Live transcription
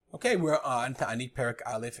Okay, we're on Taanit Perak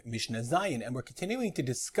Aleph Mishnah Zayin, and we're continuing to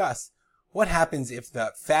discuss what happens if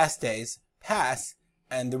the fast days pass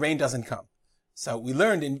and the rain doesn't come. So we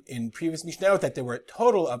learned in previous Mishnah that there were a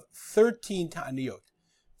total of 13 Ta'aniyot.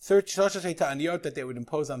 13 Ta'aniyot that they would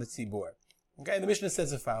impose on the Tzibur. Okay, and the Mishnah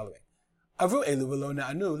says the following. Avru elu v'lo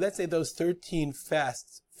na'anu. Let's say those 13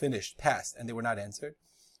 fasts passed, and they were not answered.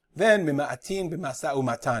 Then mima'atin b'masa'u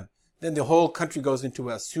matan. Then the whole country goes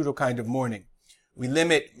into a pseudo kind of mourning. We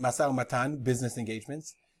limit masa'u matan, business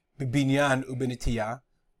engagements, b'binyan u'b'nitiyah,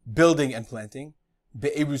 building and planting,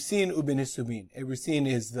 be'erusin u'b'nisubin. Erusin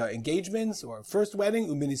is the engagements or first wedding,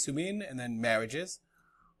 u'b'nisubin, and then marriages.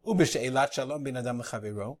 U'b'she'elat shalom bin adam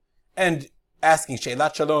l'chavero. And asking,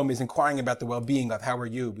 she'elat shalom is inquiring about the well-being of how are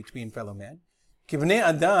you between fellow men. Kivnei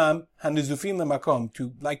adam hanizufim lemakom,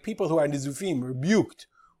 to like people who are nizufim, rebuked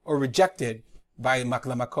or rejected by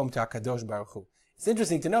maklamakom to HaKadosh Baruch Hu. It's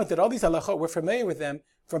interesting to note that all these halachot, we're familiar with them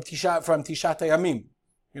from Tishat Yamim.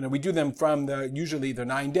 We do them from usually the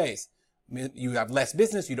 9 days. You have less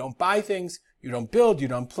business, you don't buy things, you don't build, you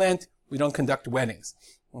don't plant, we don't conduct weddings.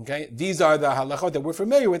 Okay? These are the halachot that we're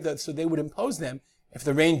familiar with, so they would impose them if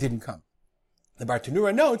the rain didn't come. The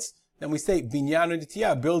Bartanura notes, then we say, binyan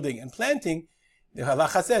u'nitiyah, building and planting. The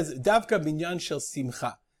halacha says, davka binyan shel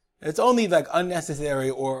simcha. It's only like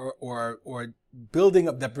unnecessary or building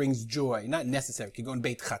up that brings joy, not necessary. You go in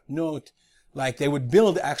Beit Chatnot, like they would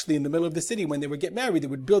build actually in the middle of the city when they would get married. They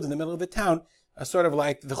would build in the middle of the town, a sort of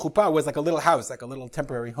like the chuppah was like a little house, like a little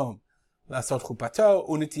temporary home. Lasot chupato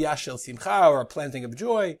unitiyah shel simcha, or a planting of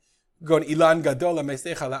joy. Go in Ilan gadol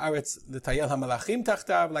ha'meisecha la'aretz l'tayel ha'malachim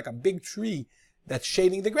tachtav, like a big tree that's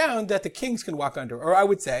shading the ground that the kings can walk under. Or I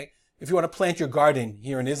would say, if you want to plant your garden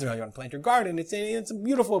here in Israel, you want to plant your garden, it's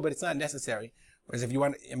beautiful, but it's not necessary. Whereas if you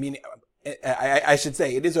want, I should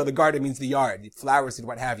say, in Israel, the garden means the yard, the flowers and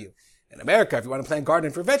what have you. In America, if you want to plant garden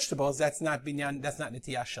for vegetables, that's not binyan, that's not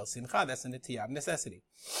netiyah shel simcha, that's a netiyah of necessity.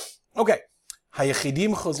 Okay.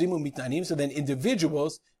 Hayechidim chozrim u'mitnanim, so then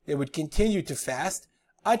individuals, they would continue to fast,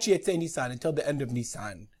 achi yetzei Nisan, until the end of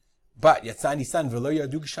Nisan. But Yatzah Nisan v'lo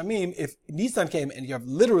yadu gshamim, if Nisan came and you have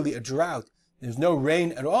literally a drought, there's no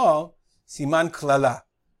rain at all, siman klala.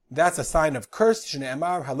 That's a sign of curse.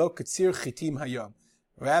 Shne'emar halo katsir chitim hayom.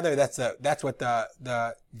 Rather, that's what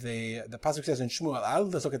the pasuk says in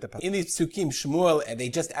Shmuel. Let's look at the pasuk. In these psukim, Shmuel, and they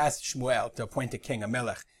just asked Shmuel to appoint a king, a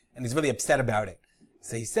melech, and he's really upset about it.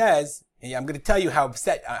 So he says, and I'm going to tell you how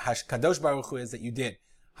upset Kadosh Baruch Hu is that you did.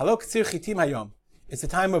 Halo katsir chitim hayom. It's the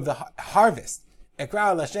time of the harvest. Ekra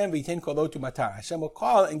al Hashem v'yitin kolotu matar. Hashem will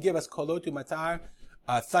call and give us kolotu matar,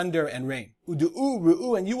 thunder and rain. Udu'u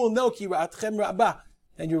ru'u, and you will know ki ra'atchem ra'ba,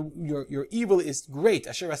 and your evil is great.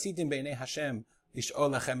 Asher asitim b'nei Hashem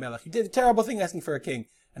lish'ol lachem melech. You did a terrible thing asking for a king.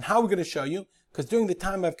 And how are we going to show you? Because during the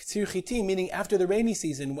time of Katsir Chitim, meaning after the rainy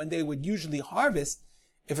season, when they would usually harvest,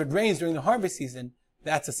 if it rains during the harvest season,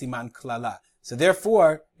 that's a siman klala. So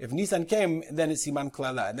therefore, if Nisan came, then it's siman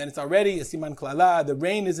klala. And then it's already a siman klala. The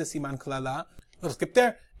rain is a siman klala. We'll skip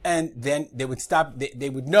there. And then they would stop. They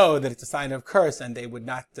would know that it's a sign of curse, and they would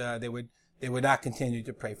not. They would not continue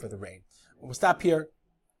to pray for the rain. We'll stop here.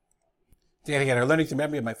 Today again, our learning through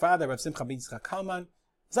memory of my father, Rav Simcha ben Yitzchak Kalman.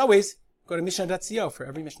 As always, go to Mishnah.co for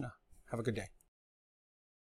every Mishnah. Have a good day.